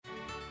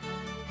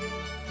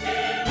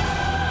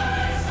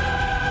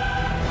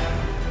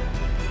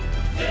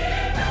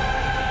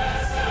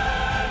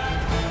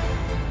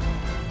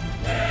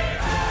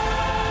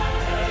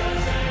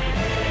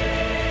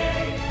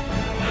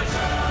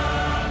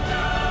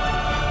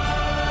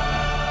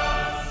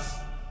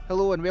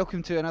Hello and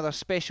welcome to another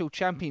special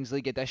Champions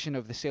League edition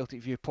of the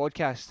Celtic View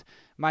podcast.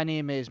 My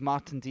name is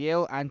Martin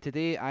DL and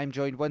today I'm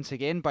joined once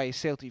again by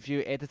Celtic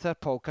View editor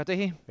Paul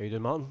Cuddihy. How you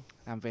doing, Martin?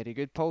 I'm very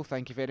good, Paul,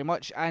 thank you very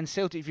much. And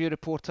Celtic View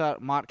reporter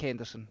Mark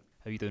Henderson.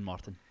 How you doing,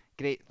 Martin?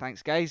 Great,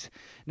 thanks guys.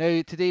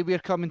 Now today we're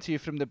coming to you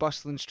from the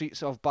bustling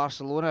streets of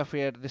Barcelona,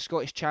 where the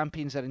Scottish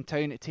champions are in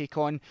town to take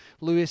on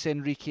Luis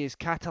Enrique's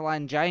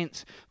Catalan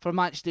giants for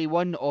match day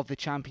 1 of the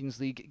Champions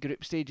League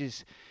group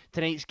stages.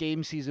 Tonight's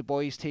game sees the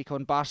boys take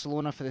on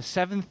Barcelona for the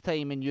 7th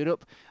time in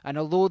Europe, and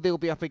although they'll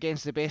be up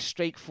against the best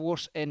strike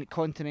force in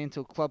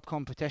continental club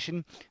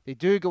competition, they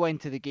do go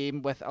into the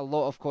game with a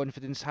lot of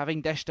confidence,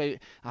 having dished out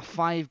a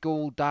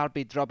 5-goal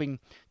derby drubbing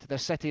to their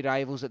city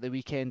rivals at the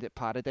weekend at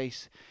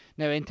Paradise.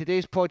 Now in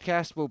today's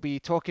podcast we'll be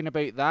talking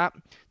about that,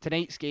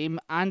 tonight's game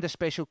and a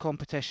special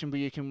competition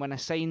where you can win a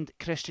signed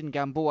Cristian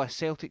Gamboa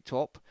Celtic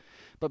top.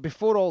 But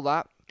before all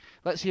that,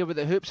 let's hear what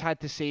the Hoops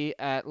had to say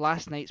at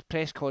last night's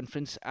press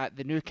conference at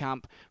the new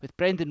camp with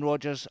Brendan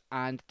Rodgers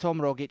and Tom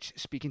Rogic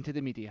speaking to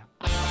the media.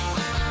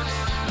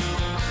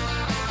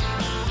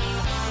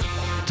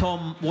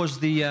 Tom, was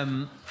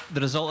the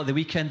result of the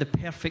weekend the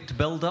perfect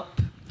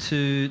build-up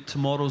to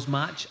tomorrow's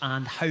match,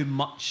 and how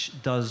much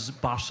does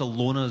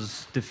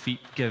Barcelona's defeat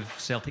give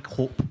Celtic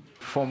hope?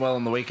 Performed well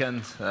on the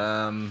weekend.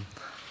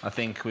 I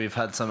think we've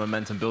had some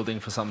momentum building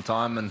for some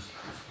time, and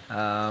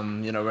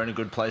we're in a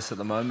good place at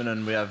the moment,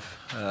 and we have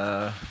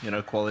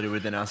quality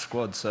within our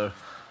squad. So,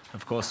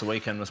 of course, the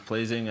weekend was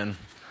pleasing, and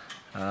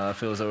I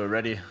feel as though we're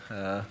ready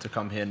to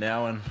come here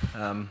now. And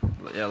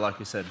like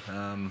you said,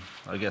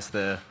 I guess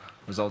the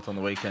result on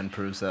the weekend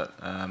proves that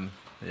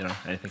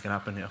anything can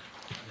happen here.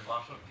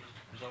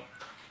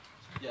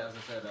 Yeah, as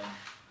I said,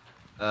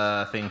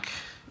 I think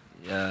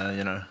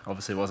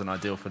obviously it wasn't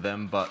ideal for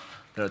them, but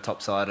they're a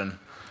top side and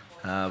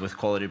with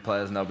quality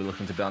players, and they'll be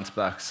looking to bounce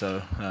back.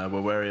 So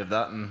we're wary of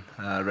that and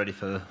ready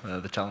for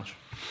the challenge.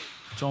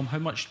 Tom, how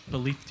much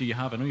belief do you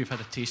have? I know you've had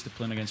a taste of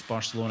playing against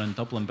Barcelona in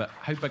Dublin, but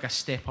how big a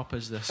step up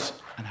is this,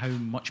 and how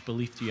much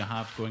belief do you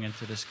have going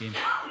into this game?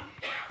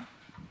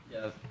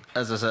 Yeah,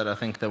 as I said, I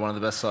think they're one of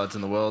the best sides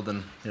in the world,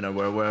 and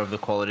we're aware of the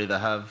quality they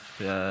have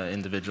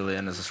individually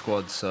and as a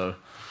squad. So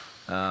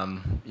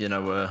we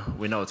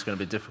know it's going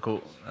to be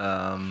difficult.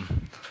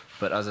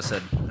 But as I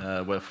said,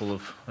 we're full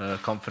of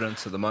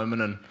confidence at the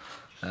moment,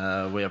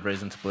 and we have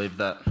reason to believe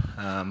that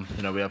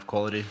we have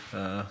quality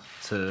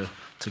to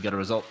get a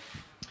result.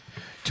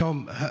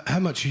 Tom, how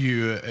much are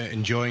you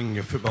enjoying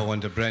your football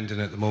under Brendan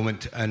at the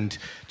moment? And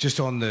just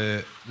on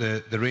the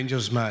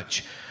Rangers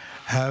match,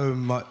 how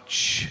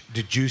much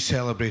did you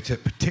celebrate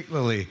it,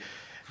 particularly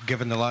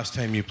given the last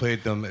time you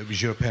played them, it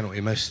was your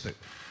penalty miss that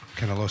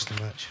kind of lost the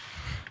match?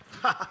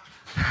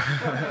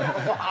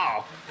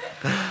 Wow.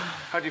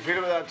 How do you feel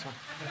about that, Tom?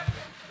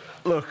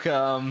 Look,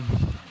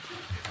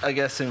 I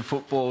guess in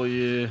football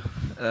you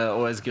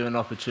always give an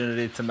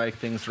opportunity to make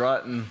things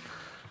right, and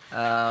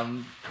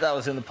that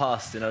was in the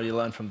past. You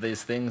learn from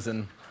these things,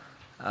 and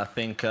I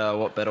think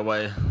what better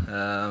way,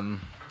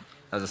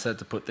 as I said,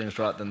 to put things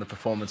right than the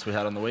performance we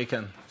had on the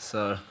weekend.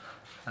 So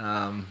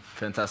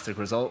fantastic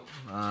result,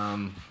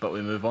 but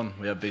we move on.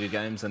 We have bigger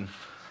games, and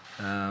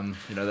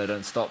they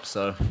don't stop.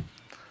 So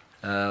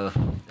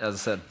as I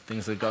said,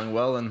 things are going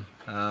well, and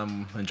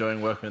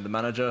enjoying working with the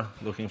manager,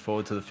 looking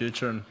forward to the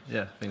future, and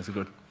yeah, things are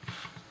good.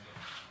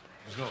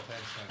 There's no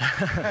offence.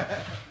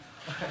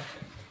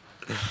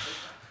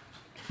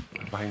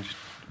 Behind you.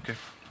 Okay.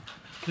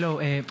 Hello.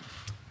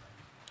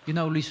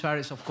 Luis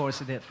Suarez, of course,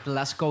 the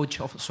last coach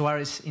of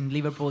Suarez in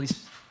Liverpool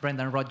is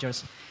Brendan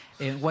Rodgers.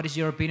 What is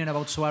your opinion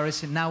about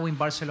Suarez now in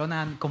Barcelona,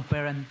 and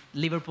comparing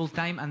Liverpool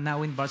time and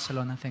now in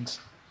Barcelona? Thanks.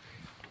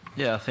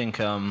 Yeah, I think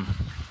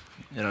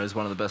he's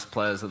one of the best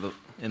players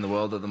in the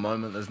world at the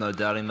moment. There's no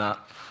doubting that.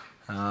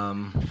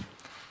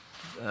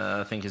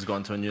 I think he's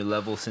gone to a new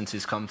level since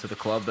he's come to the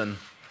club, and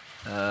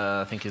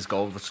I think his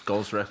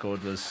goals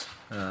record was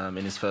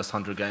in his first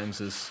 100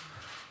 games is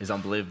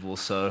unbelievable.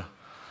 So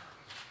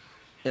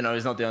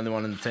he's not the only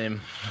one in the team.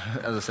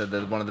 As I said,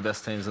 they're one of the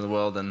best teams in the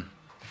world, and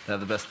they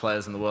have the best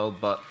players in the world.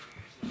 But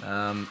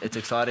it's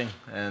exciting,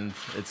 and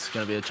it's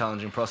going to be a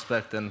challenging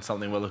prospect and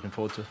something we're looking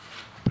forward to.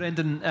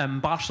 Brendan,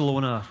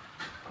 Barcelona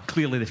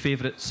clearly the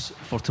favourites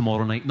for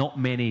tomorrow night. Not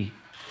many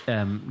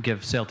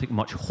give Celtic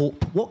much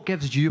hope. What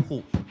gives you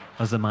hope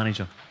as the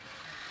manager?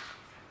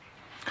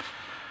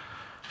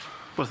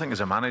 Well, I think as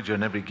a manager,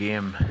 in every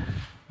game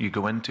you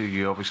go into,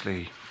 you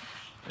obviously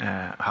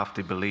have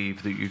to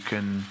believe that you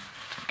can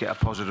get a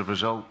positive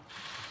result.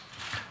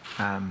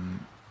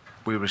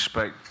 We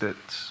respect that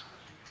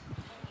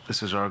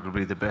this is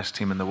arguably the best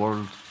team in the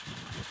world,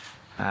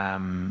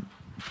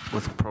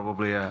 with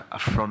probably a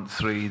front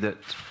three that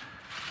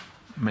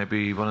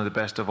maybe one of the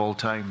best of all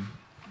time.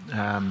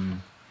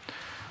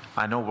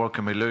 I know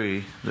working with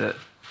Louis that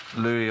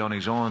Louis on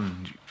his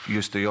own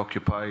used to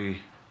occupy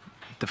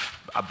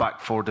a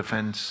back four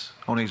defence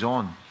on his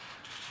own.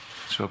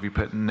 So if you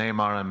put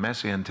Neymar and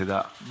Messi into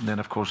that, then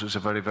of course it's a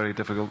very, very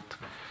difficult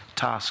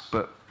task.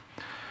 But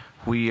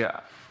we're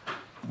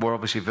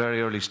obviously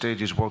very early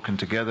stages working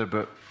together,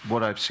 but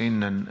what I've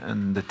seen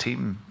and the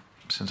team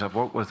since I've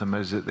worked with them,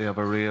 is that they have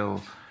a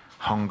real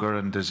hunger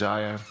and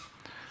desire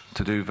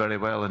to do very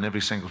well in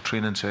every single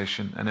training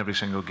session and every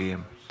single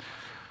game.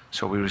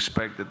 So we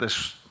respect that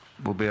this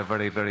will be a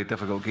very, very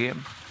difficult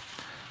game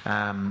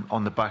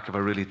on the back of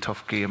a really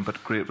tough game,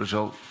 but great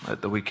result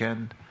at the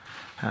weekend.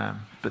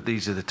 But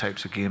these are the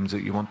types of games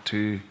that you want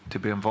to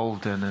be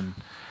involved in, and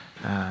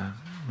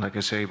like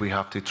I say, we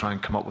have to try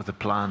and come up with a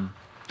plan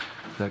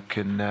that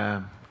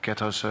can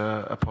get us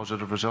a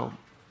positive result.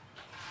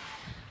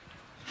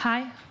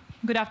 Hi,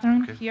 good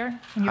afternoon. Okay. Here,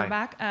 and you're Hi.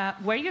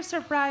 back. Were you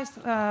surprised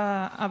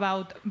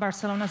about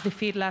Barcelona's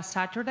defeat last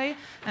Saturday?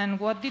 And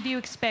what did you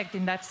expect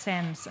in that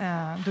sense?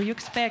 Do you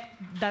expect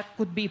that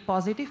could be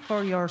positive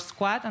for your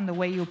squad and the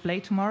way you play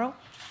tomorrow?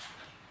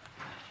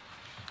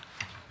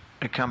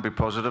 It can be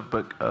positive,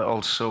 but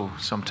also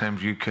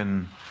sometimes you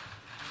can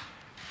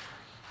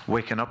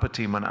waken up a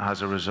team when it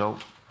has a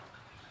result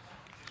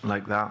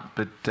like that.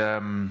 But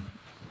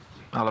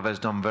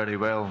Alaves done very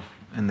well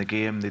in the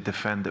game. They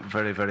defended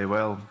very, very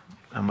well,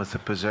 and with the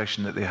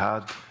possession that they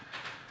had,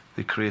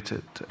 they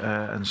created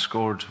and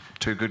scored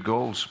 2 good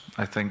goals.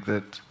 I think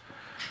that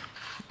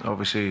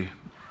obviously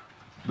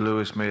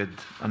Lewis made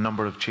a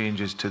number of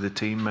changes to the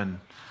team and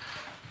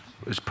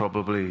was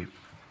probably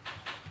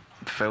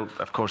felt,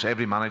 of course,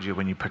 every manager,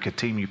 when you pick a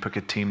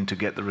team to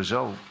get the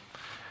result.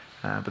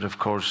 But of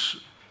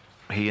course,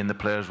 he and the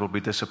players will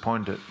be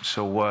disappointed.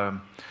 So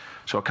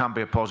it can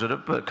be a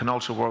positive, but it can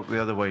also work the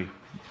other way.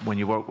 When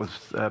you work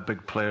with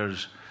big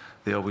players,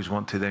 they always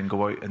want to then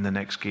go out in the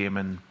next game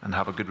and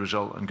have a good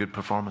result and good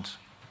performance.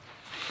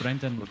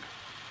 Brendan,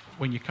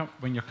 when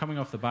you're coming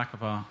off the back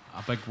of a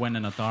big win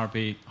in a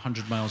derby,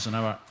 100 miles an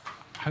hour,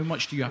 how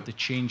much do you have to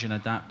change and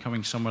adapt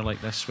coming somewhere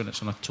like this when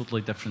it's on a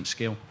totally different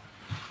scale?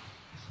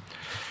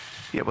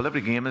 Yeah, well,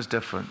 every game is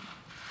different.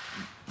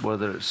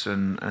 Whether it's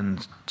in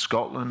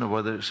Scotland or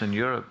whether it's in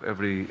Europe,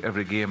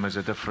 every game has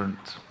a different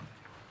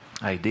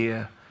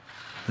idea.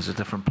 There's a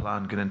different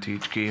plan going into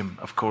each game.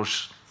 Of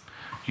course,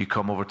 you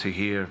come over to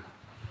here,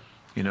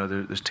 you know,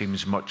 there's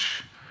teams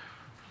much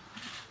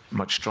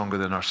stronger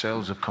than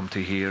ourselves have come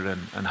to here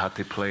and had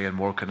to play and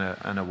work in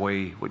a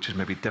way which is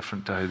maybe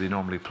different to how they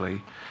normally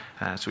play.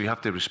 So you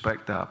have to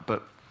respect that.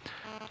 But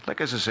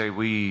like as I say,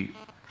 we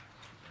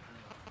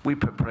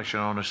put pressure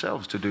on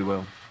ourselves to do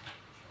well.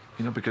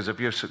 You know, because if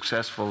you're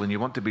successful and you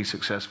want to be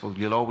successful,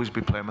 you'll always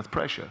be playing with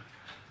pressure.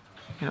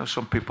 You know,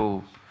 some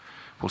people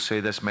will say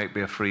this might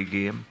be a free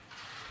game,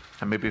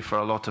 and maybe for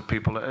a lot of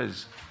people it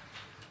is.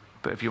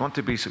 But if you want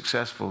to be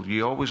successful,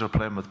 you always are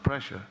playing with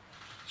pressure.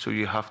 So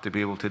you have to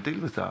be able to deal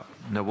with that.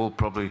 Now, we'll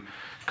probably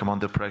come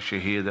under pressure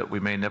here that we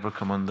may never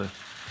come under,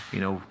 you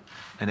know,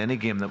 in any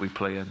game that we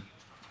play in.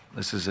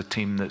 This is a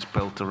team that's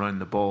built around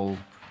the ball,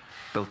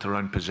 built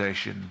around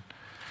possession.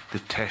 They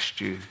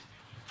test you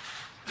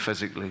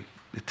physically,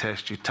 they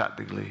test you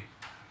tactically,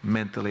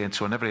 mentally, and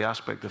so in every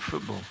aspect of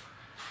football,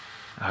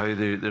 how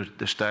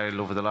their style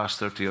over the last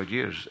 30-odd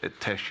years, it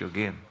tests your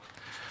game.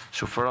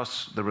 So for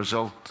us, the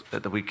result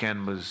at the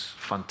weekend was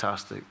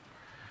fantastic.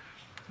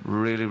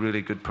 Really,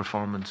 really good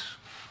performance.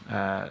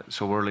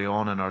 So early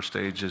on in our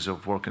stages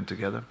of working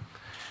together.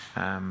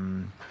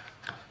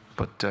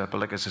 But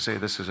like as I say,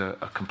 this is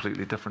a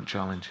completely different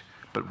challenge,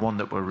 but one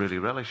that we're really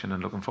relishing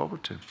and looking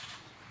forward to.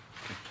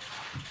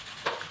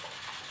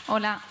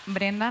 Hola,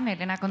 Brendan,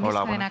 Elena Condis,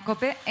 Hola, Cadena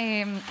COPE.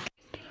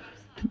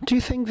 Do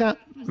you think that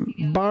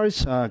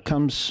Barca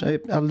comes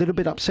a little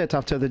bit upset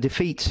after the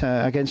defeat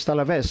against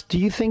Alaves? Do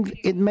you think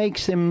it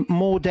makes them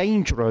more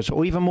dangerous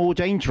or even more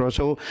dangerous?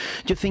 Or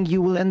do you think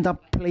you will end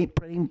up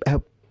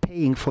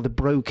paying for the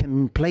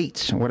broken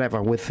plates or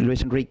whatever with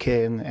Luis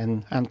Enrique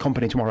and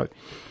company tomorrow?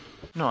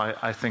 No,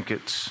 I think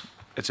it's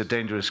a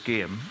dangerous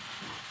game,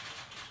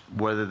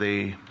 whether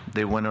they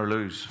win or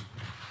lose.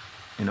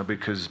 You know,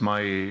 because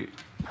my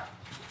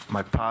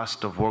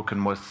past of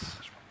working with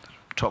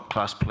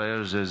top-class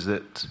players is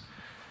that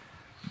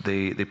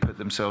they put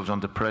themselves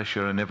under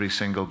pressure in every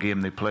single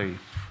game they play.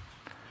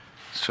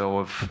 So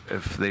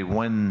if they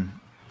win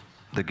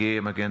the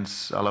game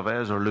against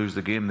Alaves or lose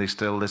the game,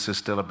 this is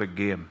still a big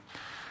game.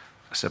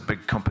 It's a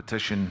big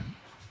competition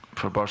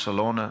for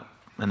Barcelona,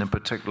 and in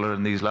particular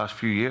in these last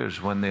few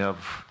years when they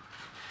have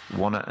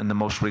won it in the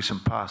most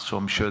recent past. So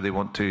I'm sure they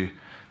want to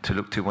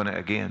look to win it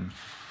again.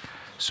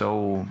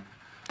 So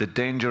the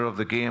danger of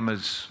the game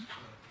is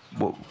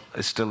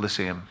still the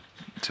same.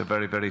 It's a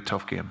very, very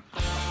tough game.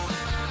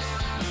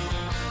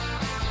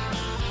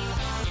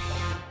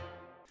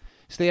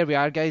 So there we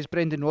are, guys.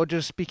 Brendan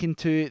Rodgers speaking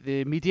to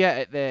the media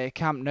at the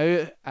Camp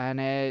Nou, and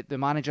the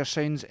manager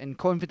sounds in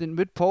confident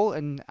mood, Paul.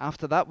 And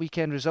after that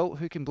weekend result,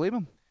 who can blame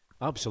him?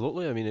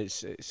 Absolutely. I mean,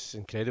 it's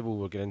incredible.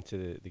 We're getting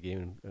into the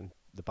game on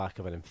the back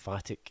of an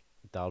emphatic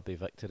derby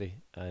victory,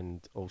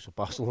 and also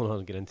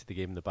Barcelona getting into the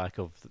game on the back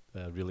of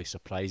a really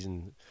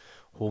surprising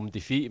home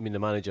defeat. I mean, the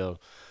manager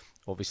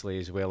obviously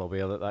is well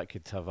aware that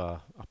could have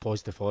a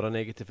positive or a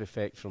negative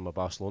effect from a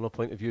Barcelona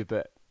point of view.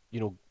 But, you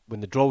know, when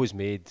the draw was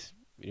made,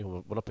 you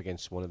know, we're up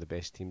against one of the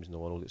best teams in the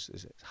world.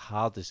 It's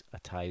hard as a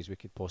tie as we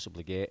could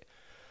possibly get.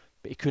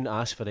 but he couldn't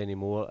ask for any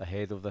more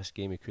ahead of this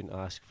game. He couldn't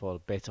ask for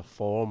better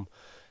form.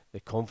 The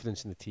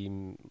confidence in the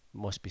team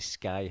must be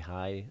sky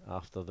high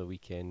after the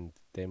weekend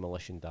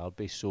demolition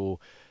derby. So,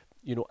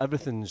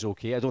 everything's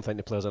okay. I don't think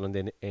the players are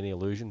under any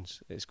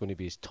illusions. It's going to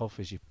be as tough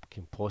as you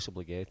can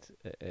possibly get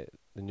at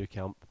the new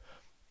camp.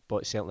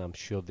 But certainly I'm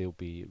sure they'll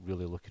be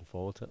really looking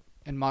forward to it.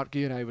 And Mark,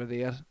 you and I were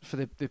there for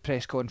the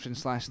press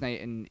conference last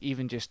night, and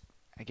even just,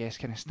 I guess,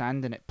 kind of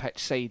standing at pitch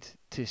side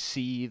to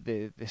see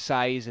the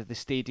size of the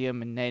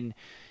stadium, and then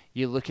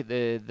you look at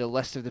the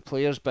list of the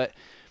players. But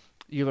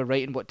you were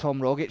right in what Tom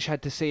Rogic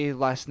had to say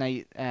last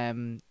night.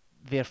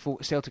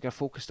 Celtic are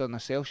focused on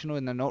themselves,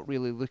 and they're not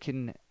really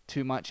looking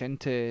too much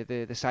into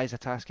the size of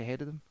task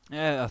ahead of them.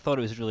 Yeah, I thought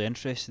it was really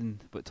interesting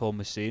what Tom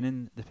was saying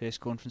in the press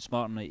conference,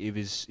 Martin.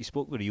 He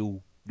spoke with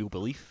real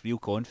belief, real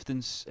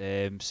confidence.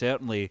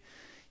 Certainly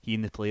he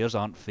and the players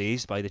aren't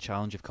fazed by the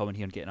challenge of coming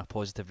here and getting a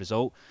positive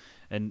result.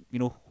 And,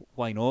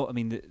 why not? I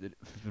mean,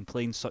 we've been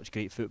playing such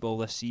great football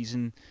this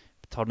season,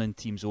 turning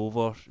teams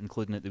over,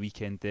 including at the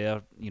weekend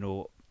there.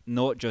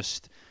 Not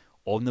just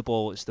on the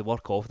ball, it's the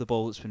work off the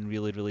ball that's been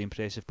really, really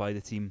impressive by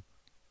the team.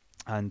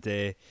 And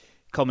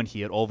coming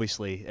here,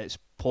 obviously, it's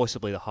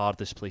possibly the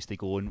hardest place to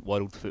go in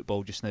world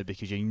football just now,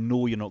 because you're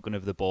not going to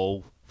have the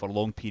ball for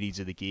long periods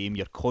of the game.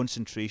 Your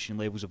concentration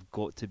levels have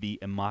got to be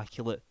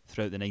immaculate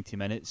throughout the 90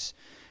 minutes,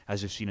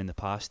 as we've seen in the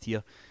past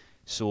here.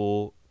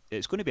 So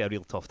it's going to be a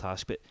real tough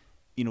task, but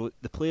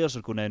the players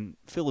are going in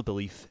full of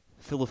belief,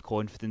 full of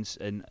confidence,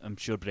 and I'm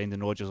sure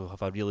Brendan Rodgers will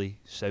have a really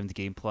sound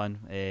game plan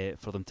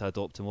for them to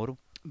adopt tomorrow.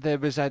 There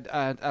was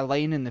a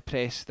line in the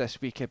press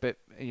this week about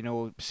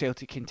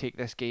Celtic can take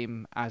this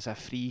game as a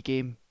free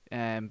game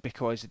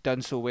because they've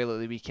done so well at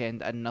the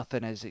weekend and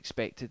nothing is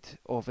expected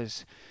of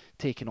us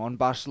taking on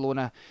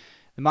Barcelona.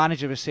 The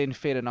manager was saying,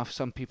 fair enough,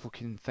 some people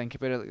can think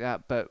about it like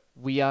that, but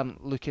we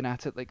aren't looking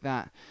at it like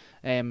that.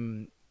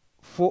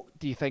 What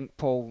do you think,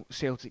 Paul,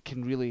 Celtic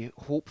can really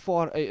hope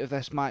for out of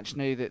this match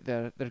now that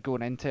they're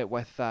going into it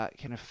with that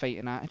kind of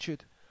fighting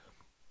attitude?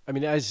 I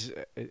mean, as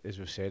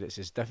we've said, it's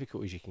as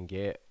difficult as you can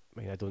get. I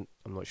mean,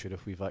 I'm not sure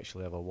if we've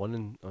actually ever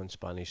won on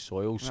Spanish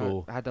soil.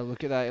 So I had a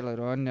look at that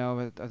earlier on.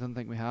 No, I don't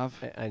think we have.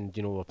 And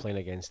we're playing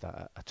against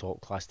a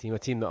top class team, a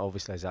team that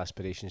obviously has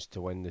aspirations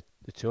to win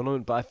the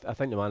tournament. But I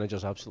think the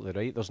manager's absolutely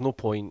right. There's no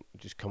point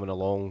just coming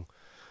along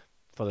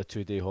for the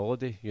 2-day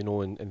holiday,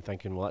 and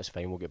thinking, well, that's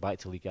fine, we'll get back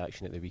to league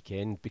action at the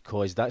weekend,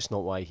 because that's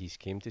not why he's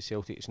came to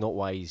Celtic. It's not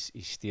why he's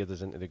steered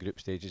us into the group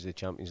stages of the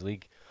Champions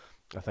League.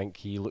 I think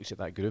he looks at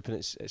that group, and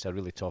it's a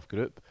really tough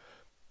group.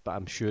 But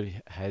I'm sure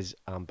his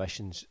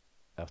ambitions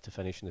are to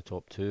finish in the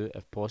top 2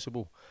 if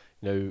possible.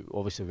 Now,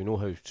 obviously, we know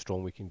how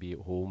strong we can be at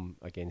home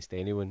against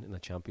anyone in a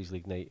Champions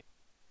League night,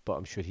 but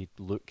I'm sure he'd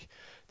look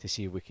to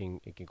see if we can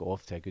go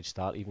off to a good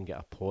start, even get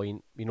a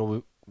point.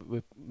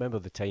 We remember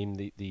the time,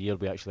 the year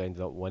we actually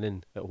ended up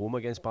winning at home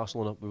against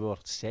Barcelona. We were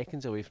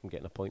seconds away from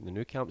getting a point in the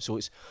new camp, so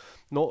it's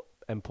not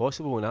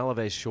impossible. And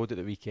Alaves showed at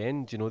the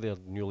weekend, they're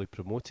newly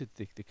promoted,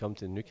 they come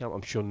to the new camp.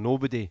 I'm sure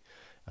nobody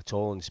at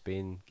all in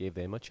Spain gave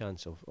them a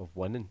chance of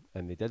winning,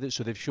 and they did it.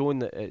 So they've shown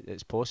that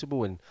it's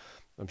possible, and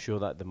I'm sure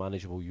that the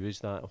manager will use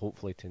that,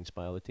 hopefully, to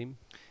inspire the team.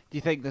 Do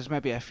you think there's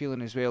maybe a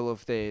feeling as well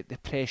of the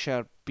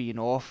pressure being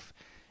off,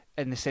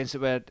 in the sense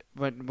that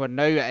we're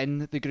now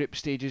in the group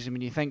stages, and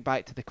when you think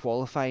back to the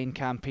qualifying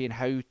campaign,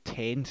 how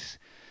tense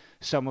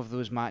some of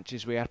those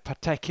matches were,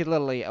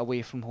 particularly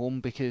away from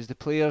home, because the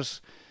players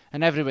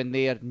and everyone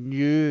there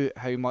knew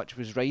how much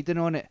was riding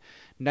on it.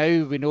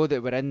 Now we know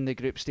that we're in the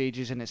group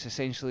stages, and it's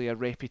essentially a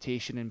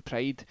reputation and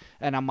pride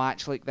in a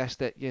match like this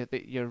that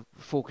you're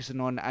focusing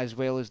on, as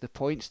well as the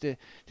points. Does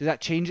that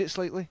change it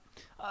slightly?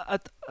 I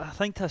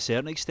think to a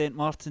certain extent,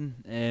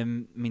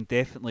 Martin.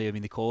 Definitely.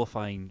 The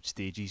qualifying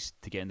stages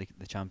to get in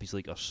the Champions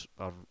League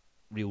are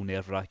real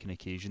nerve-wracking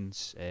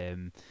occasions.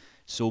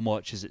 So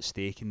much is at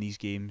stake in these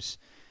games,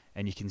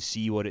 and you can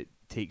see what it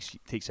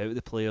takes out of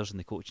the players and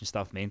the coaching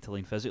staff mentally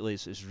and physically.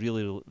 It's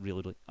really,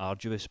 really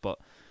arduous. But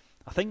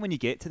I think when you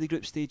get to the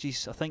group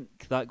stages, I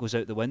think that goes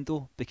out the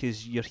window,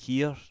 because you're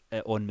here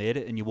on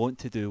merit and you want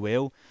to do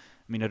well.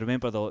 I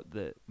remember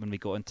when we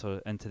got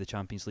into the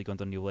Champions League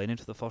under Neil Lennon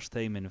for the first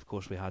time, and of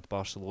course we had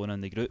Barcelona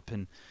in the group,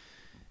 and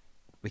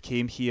we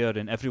came here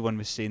and everyone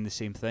was saying the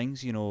same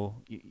things.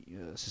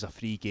 This is a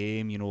free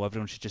game.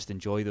 Everyone should just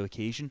enjoy the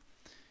occasion.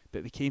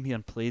 But we came here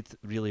and played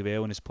really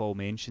well, and as Paul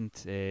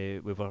mentioned, we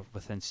were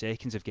within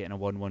seconds of getting a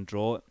 1-1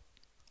 draw,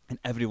 and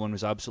everyone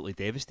was absolutely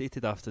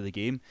devastated after the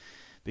game,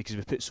 because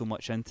we put so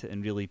much into it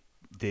and really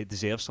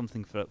deserve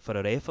something for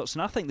our efforts.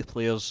 And I think the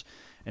players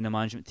and the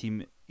management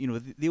team,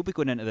 they'll be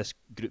going into this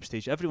group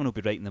stage, everyone will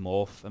be writing them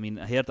off. I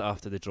heard it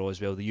after the draw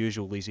as well, the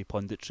usual lazy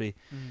punditry,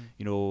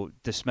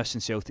 dismissing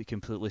Celtic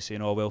completely,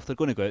 saying, oh well, if they're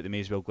going to go out, they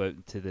may as well go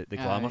out to the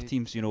glamour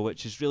teams,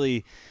 which is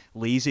really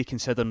lazy,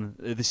 considering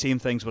the same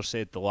things were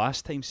said the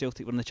last time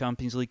Celtic were in the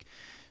Champions League.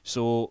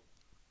 So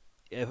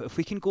if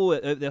we can go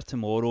out there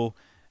tomorrow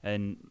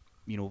and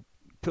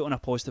put on a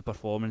positive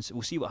performance,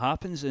 we'll see what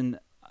happens. And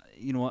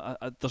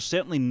there's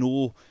certainly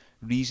no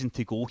reason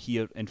to go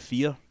here in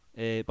fear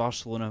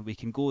Barcelona. We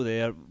can go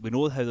there. We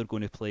know how they're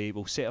going to play.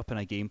 We'll set up in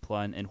a game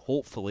plan, and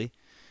hopefully,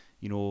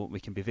 we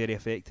can be very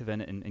effective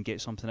in it and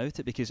get something out of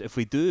it. Because if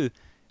we do,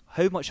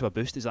 how much of a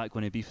boost is that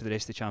going to be for the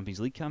rest of the Champions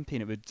League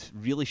campaign? It would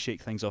really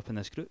shake things up in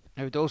this group.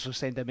 It would also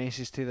send a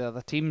message to the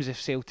other teams if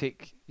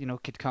Celtic,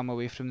 could come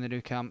away from the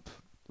Nou Camp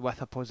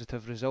with a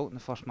positive result in the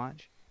first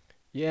match.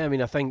 Yeah, I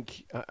mean,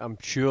 I'm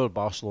sure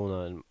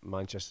Barcelona and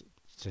Manchester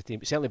City,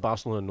 certainly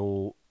Barcelona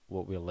know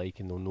what we're like,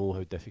 and they'll know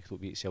how difficult it will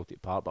be at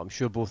Celtic Park, but I'm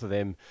sure both of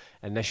them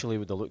initially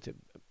would have looked at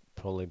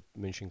probably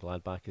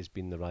Mönchengladbach as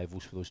being the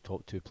rivals for those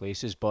top two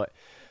places, but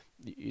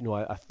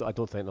I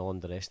don't think they'll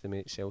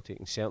underestimate Celtic,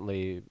 and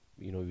certainly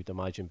you'd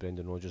imagine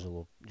Brendan Rodgers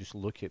will just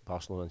look at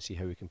Barcelona and see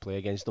how we can play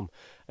against them.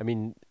 I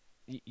mean,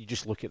 you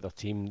just look at their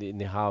team,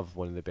 they have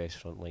one of the best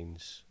front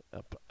lines,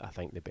 I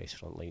think the best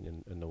front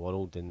line in the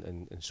world,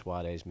 in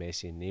Suarez,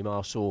 Messi and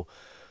Neymar, so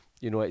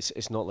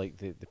it's not like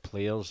the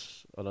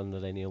players are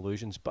under any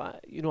illusions,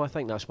 but I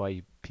think that's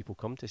why people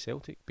come to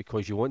Celtic,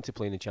 because you want to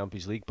play in the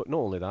Champions League, but not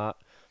only that,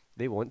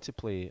 they want to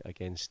play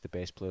against the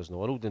best players in the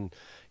world. And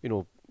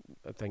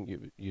I think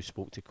you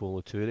spoke to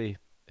Kolo Toure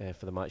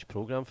for the match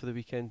programme for the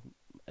weekend,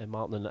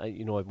 Martin,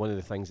 and one of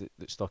the things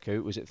that stuck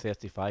out was at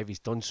 35 he's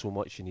done so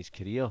much in his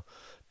career,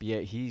 but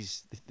yet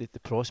he's the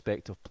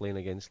prospect of playing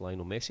against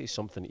Lionel Messi is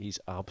something he's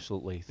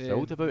absolutely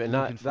thrilled about, and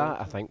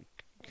that I think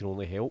can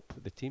only help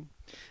the team.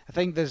 I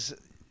think there's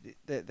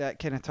that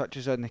kind of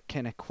touches on the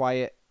kind of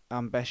quiet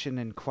ambition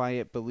and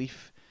quiet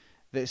belief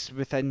that's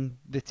within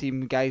the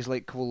team. Guys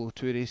like Kolo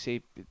Toure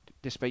say,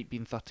 despite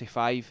being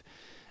 35,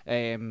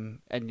 and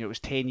it was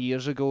 10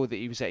 years ago that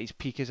he was at his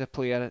peak as a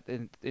player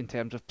in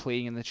terms of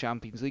playing in the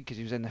Champions League, because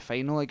he was in the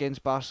final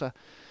against Barca.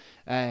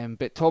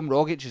 But Tom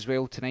Rogic as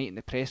well tonight in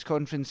the press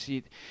conference,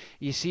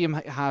 you see him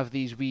have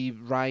these wee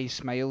wry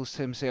smiles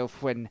to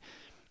himself when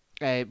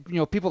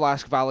people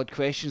ask valid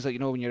questions like,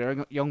 when you're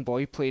a young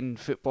boy playing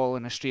football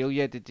in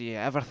Australia, did you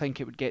ever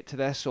think it would get to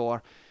this,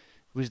 or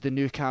was the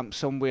Nou Camp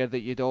somewhere that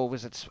you'd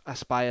always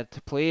aspired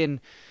to play? And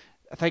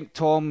I think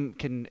Tom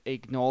can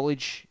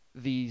acknowledge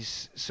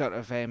these sort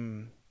of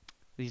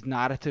these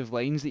narrative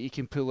lines that you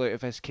can pull out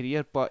of his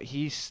career, but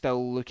he's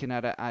still looking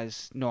at it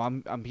as, no,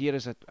 I'm here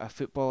as a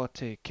footballer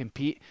to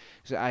compete.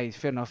 So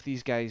fair enough,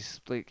 these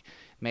guys like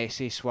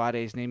Messi,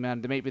 Suarez,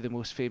 Neymar, they might be the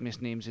most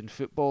famous names in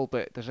football,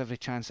 but there's every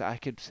chance that I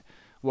could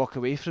walk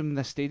away from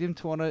the stadium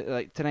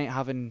tonight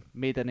having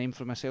made a name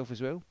for myself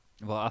as well.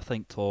 Well, I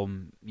think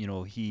Tom,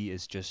 he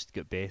has just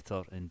got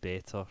better and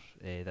better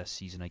this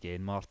season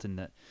again, Martin.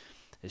 That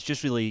it's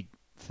just really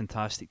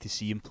fantastic to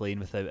see him playing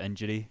without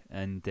injury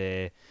and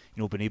being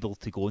able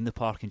to go in the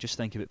park and just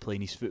think about playing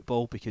his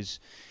football, because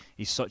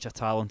he's such a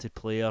talented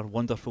player,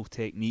 wonderful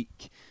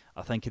technique.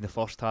 I think in the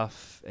first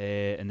half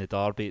in the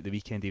derby at the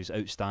weekend he was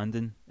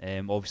outstanding.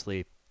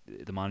 Obviously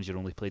the manager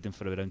only played him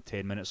for around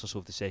 10 minutes or so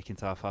of the second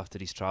half after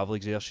his travel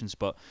exertions,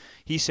 but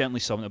he's certainly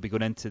someone that'll be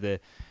going into the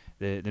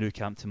Nou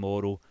Camp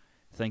tomorrow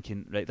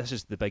thinking, right, this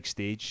is the big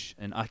stage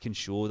and I can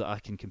show that I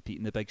can compete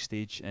in the big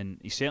stage, and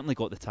he's certainly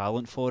got the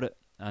talent for it.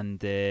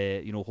 And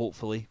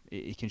hopefully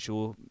he can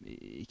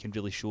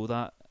really show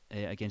that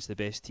against the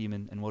best team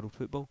in world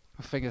football.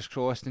 Fingers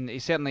crossed, and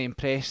he's certainly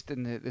impressed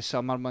in the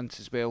summer months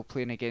as well,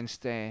 playing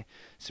against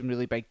some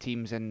really big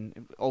teams,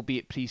 and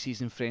albeit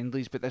pre-season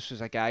friendlies. But this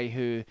was a guy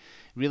who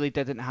really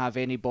didn't have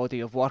any body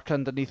of work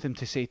underneath him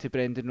to say to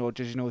Brendan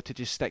Rodgers, to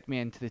just stick me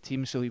into the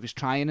team. So he was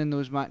trying in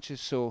those matches.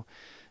 So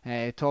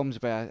Tom's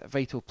a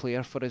vital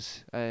player for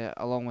us,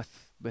 along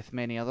with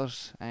many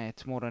others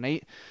tomorrow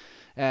night.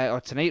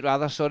 Or tonight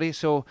rather, sorry.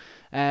 So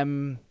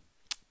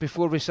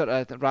before we sort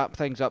of wrap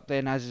things up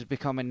then, as is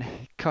becoming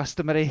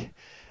customary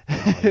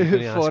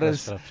for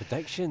us for a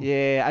prediction.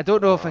 Yeah, I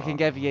don't know if I can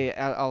give you,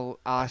 I'll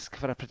ask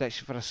for a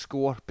prediction for a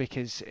score,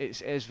 because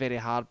it is very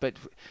hard, but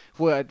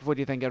what do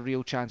you think our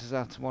real chances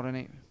are tomorrow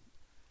night?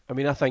 I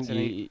mean, I think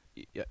I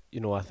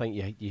think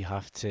you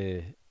have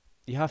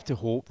to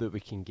hope that we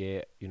can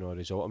get a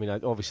result. I mean,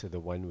 obviously the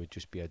win would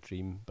just be a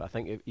dream, but I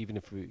think even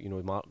if we,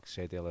 Mark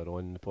said earlier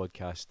on in the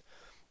podcast,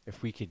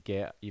 if we could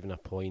get even a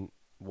point,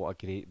 what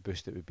a great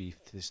boost it would be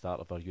to the start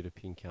of our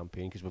European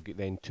campaign, because we've got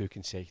then 2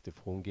 consecutive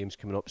home games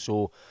coming up.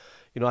 So,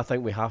 I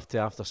think we have to,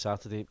 after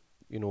Saturday,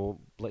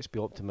 let's be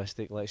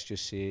optimistic. Let's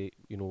just say,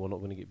 we're not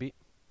going to get beat.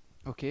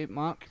 Okay,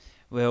 Mark?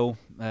 Well,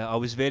 I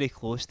was very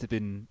close to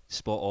being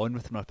spot on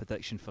with my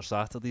prediction for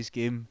Saturday's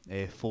game,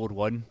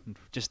 4-1,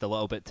 just a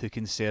little bit too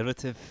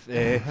conservative.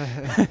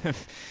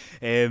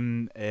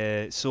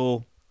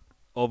 So,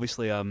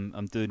 obviously,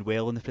 I'm doing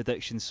well in the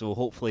predictions, so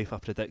hopefully if I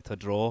predict a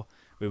draw,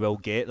 we will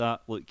get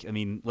that. Look, I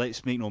mean,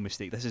 let's make no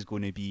mistake, this is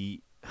going to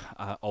be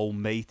an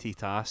almighty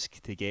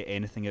task to get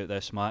anything out of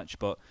this match,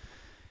 but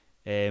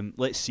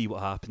let's see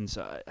what happens.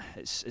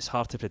 It's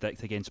hard to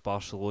predict against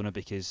Barcelona,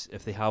 because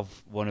if they have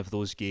one of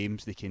those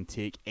games, they can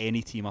take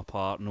any team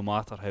apart, no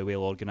matter how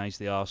well organised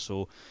they are.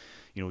 So,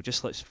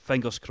 just let's,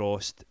 fingers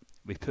crossed,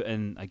 we put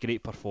in a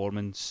great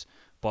performance.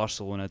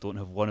 Barcelona don't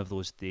have one of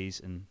those days,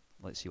 and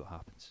let's see what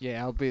happens.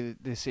 Yeah, I'll be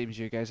the same as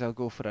you guys. I'll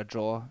go for a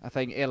draw. I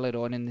think earlier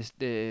on in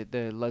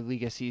the La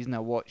Liga season, I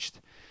watched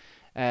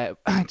I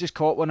just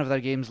caught one of their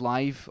games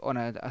live on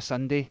a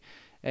Sunday,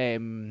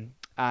 and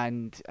I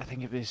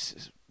think it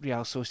was Real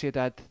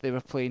Sociedad they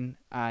were playing,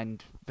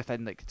 and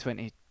within like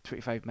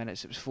 20-25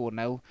 minutes it was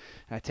 4-0,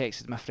 and I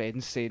texted my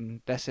friends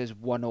saying this is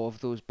one of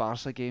those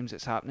Barca games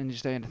that's happening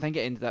just now, and I think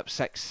it ended up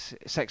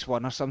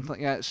 6-1 or something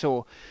like that.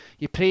 So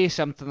you pray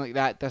something like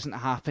that doesn't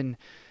happen,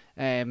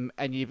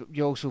 and you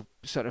also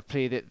sort of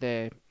pray that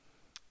the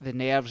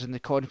nerves and the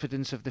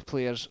confidence of the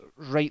players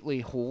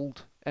rightly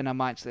hold in a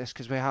match like this,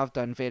 because we have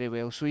done very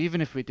well. So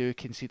even if we do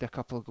concede a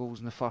couple of goals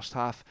in the first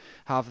half,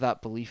 have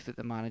that belief that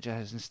the manager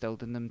has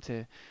instilled in them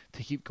to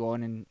keep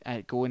going,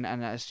 and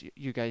as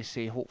you guys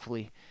say,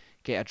 hopefully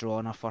get a draw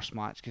in our first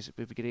match, because it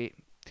would be great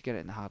to get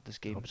it in the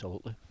hardest game.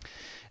 Absolutely.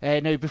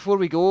 Now, before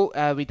we go,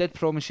 we did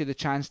promise you the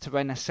chance to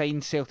win a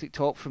signed Celtic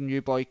top from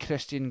new boy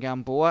Cristian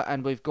Gamboa,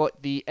 and we've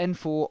got the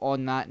info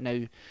on that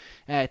now.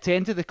 To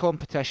enter the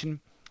competition,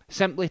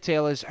 simply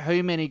tell us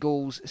how many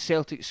goals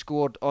Celtic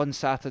scored on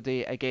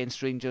Saturday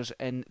against Rangers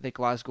in the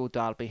Glasgow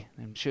derby.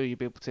 I'm sure you'll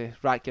be able to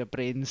rack your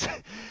brains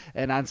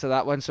and answer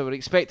that one. So we're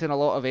expecting a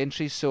lot of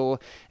entries. So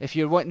if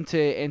you're wanting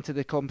to enter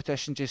the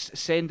competition, just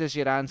send us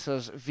your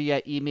answers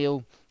via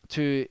email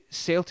to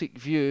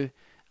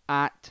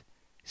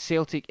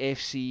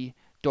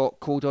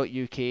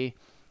celticview@celticfc.co.uk.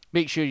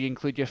 Make sure you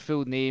include your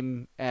full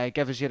name,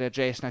 give us your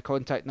address and a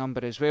contact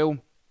number as well.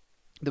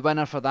 The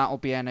winner for that will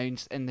be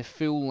announced in the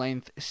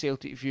full-length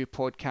Celtic View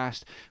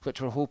podcast,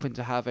 which we're hoping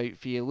to have out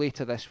for you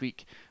later this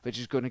week, which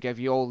is going to give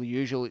you all the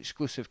usual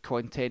exclusive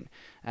content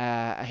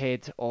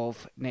ahead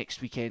of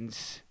next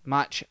weekend's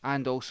match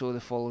and also the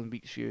following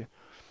week's view.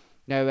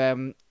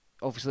 Now,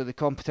 obviously the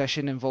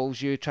competition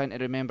involves you trying to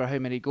remember how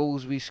many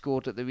goals we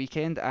scored at the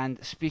weekend,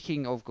 and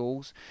speaking of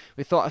goals,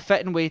 we thought a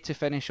fitting way to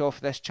finish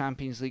off this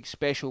Champions League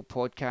special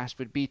podcast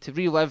would be to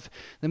relive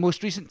the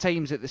most recent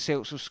times that the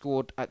Celts have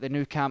scored at the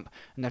Nou Camp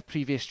and their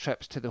previous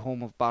trips to the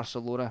home of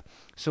Barcelona.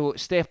 So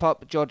step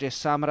up Georgios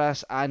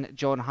Samaras and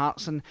John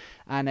Hartson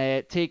and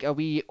take a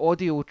wee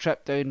audio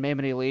trip down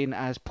memory lane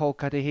as Paul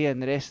Cuddihy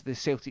and the rest of the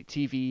Celtic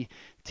TV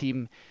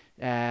team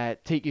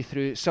take you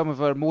through some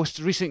of our most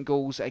recent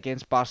goals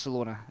against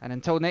Barcelona. And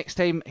until next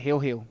time, hail,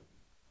 hail.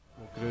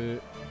 Mulgrew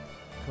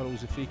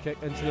curls the free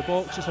kick into the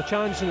box. It's a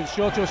chance, and it's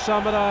Georgios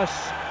Samaras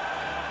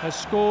has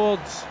scored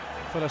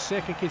for a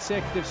second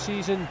consecutive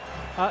season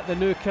at the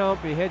Nou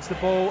Camp. He heads the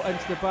ball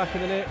into the back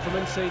of the net from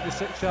inside the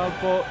 6-yard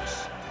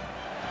box.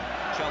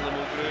 Charlie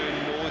Mulgrew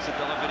knows the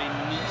delivery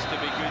needs to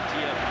be good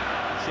here.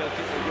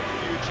 Celtic will get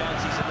few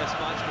chances in this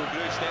match.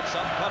 Mulgrew steps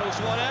up, curls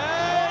one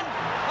in,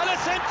 and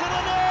it's into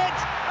the net.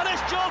 And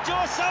it's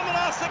Georgios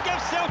Samaras that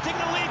gives Celtic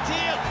the lead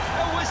here.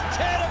 It was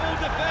terrible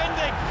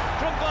defending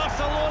from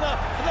Barcelona.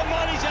 The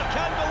manager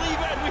can't believe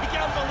it, and we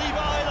can't believe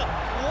it either.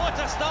 What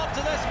a start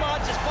to this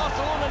match. It's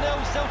Barcelona 0,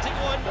 Celtic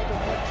 1. Double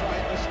try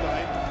this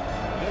time.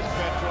 Here's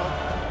Petrov.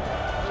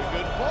 It's a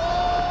good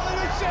ball,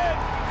 and it's in.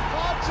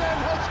 Martin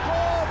has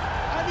scored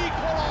and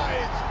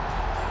equalised.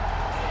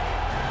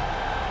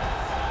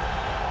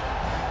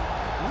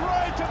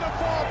 Right to the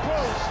far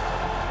post.